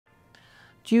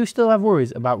Do you still have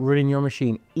worries about running your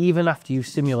machine even after you've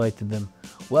simulated them?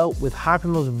 Well, with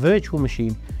hyperMILL's virtual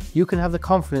machine, you can have the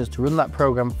confidence to run that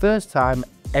program first time,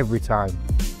 every time.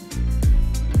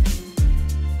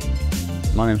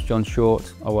 My name's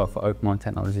Shortt. I work for OpenMind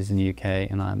Technologies in the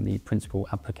UK and I'm the Principal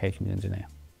Application Engineer.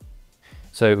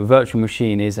 So a virtual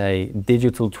machine is a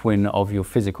digital twin of your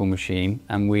physical machine,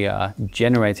 and we are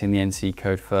generating the NC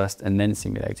code first and then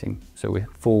simulating. So we're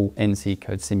full NC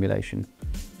code simulation.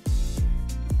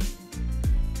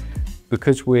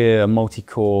 Because we're a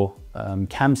multi-core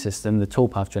CAM system, the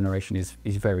toolpath generation is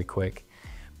very quick,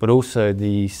 but also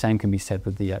the same can be said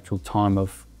with the actual time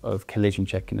of collision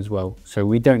checking as well. So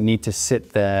we don't need to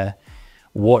sit there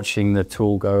watching the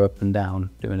tool go up and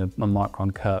down, doing a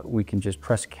micron cut. We can just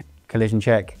press collision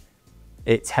check.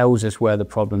 It tells us where the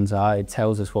problems are, it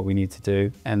tells us what we need to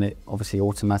do, and it obviously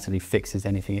automatically fixes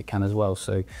anything it can as well.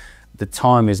 So the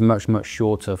time is much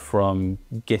shorter from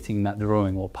getting that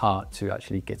drawing or part to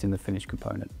actually getting the finished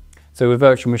component. So with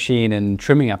virtual machine and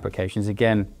trimming applications,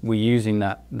 again, we're using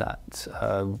that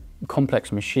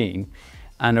complex machine,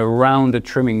 and around the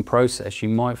trimming process, you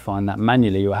might find that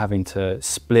manually you're having to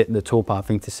split the toolpath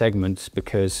into segments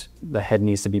because the head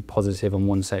needs to be positive on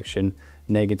one section,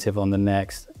 negative on the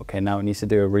next. Okay, now it needs to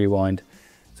do a rewind.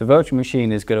 So virtual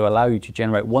machine is going to allow you to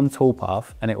generate one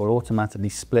toolpath, and it will automatically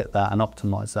split that and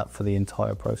optimize that for the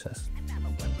entire process.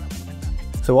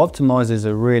 So optimize is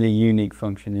a really unique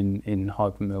function in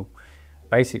hyperMILL.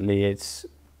 Basically, it's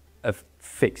a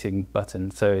fixing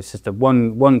button. So it's just a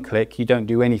one click, you don't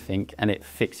do anything, and it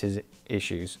fixes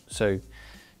issues. So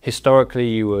historically,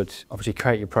 you would obviously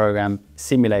create your program,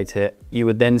 simulate it. You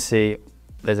would then see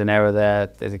there's an error there,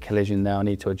 there's a collision there, I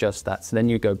need to adjust that. So then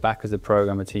you go back as a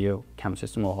programmer to your CAM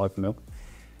system or hyperMILL,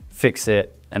 fix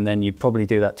it, and then you probably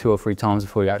do that 2 or 3 times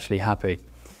before you're actually happy.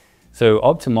 So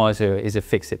Optimizer is a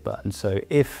fix it button. So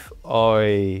if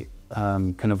I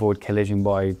can avoid collision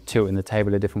by tilting the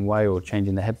table a different way or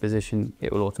changing the head position,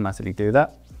 it will automatically do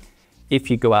that. If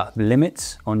you go out of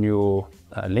limits on your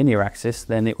linear axis,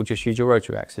 then it will just use your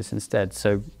rotary axis instead.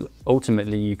 So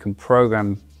ultimately you can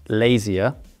program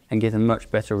lazier and get a much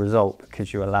better result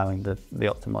because you're allowing the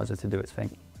optimizer to do its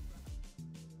thing.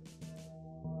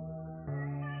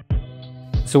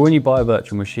 So when you buy a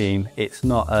virtual machine, it's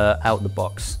not an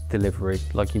out-the-box delivery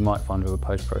like you might find with a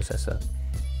post-processor.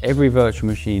 Every virtual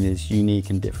machine is unique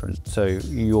and different. So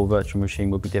your virtual machine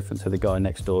will be different to the guy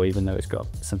next door, even though it's got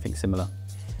something similar.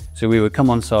 So we would come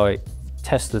on site,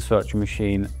 test this virtual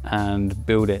machine and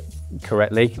build it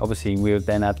correctly. Obviously, we would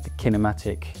then add the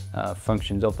kinematic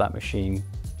functions of that machine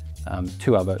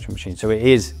to our virtual machine. So it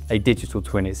is a digital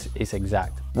twin, it's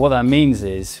exact. What that means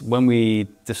is when we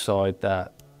decide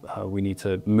that we need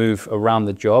to move around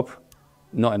the job,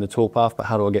 not in the toolpath, but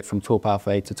how do I get from toolpath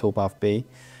A to toolpath B,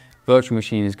 virtual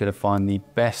machine is going to find the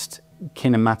best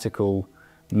kinematical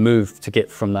move to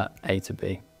get from that A to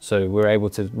B. So we're able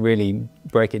to really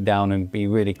break it down and be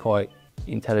really quite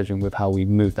intelligent with how we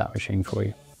move that machine for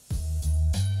you.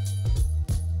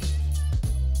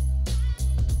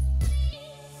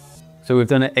 So we've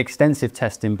done extensive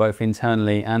testing both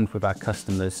internally and with our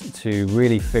customers to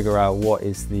really figure out what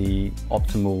is the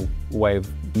optimal way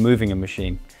of moving a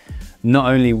machine.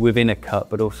 Not only within a cut,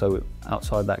 but also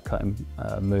outside that cut and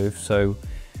move. So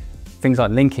things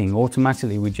like linking,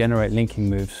 automatically we generate linking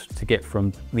moves to get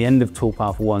from the end of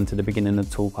toolpath 1 to the beginning of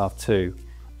toolpath 2.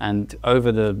 And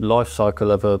over the life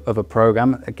cycle of a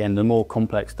program, again, the more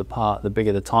complex the part, the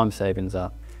bigger the time savings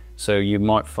are. So you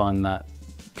might find that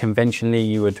conventionally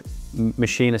you would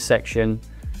machine a section,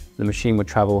 the machine would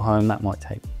travel home, that might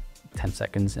take 10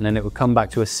 seconds, and then it would come back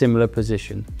to a similar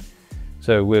position.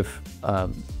 So with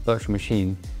virtual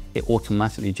machine, it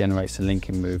automatically generates the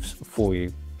linking moves for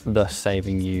you, thus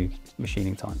saving you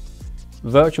machining time.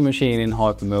 Virtual machine in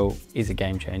hyperMILL is a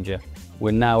game changer.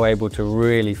 We're now able to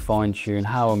really fine tune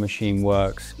how a machine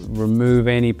works, remove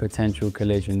any potential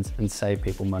collisions and save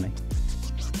people money.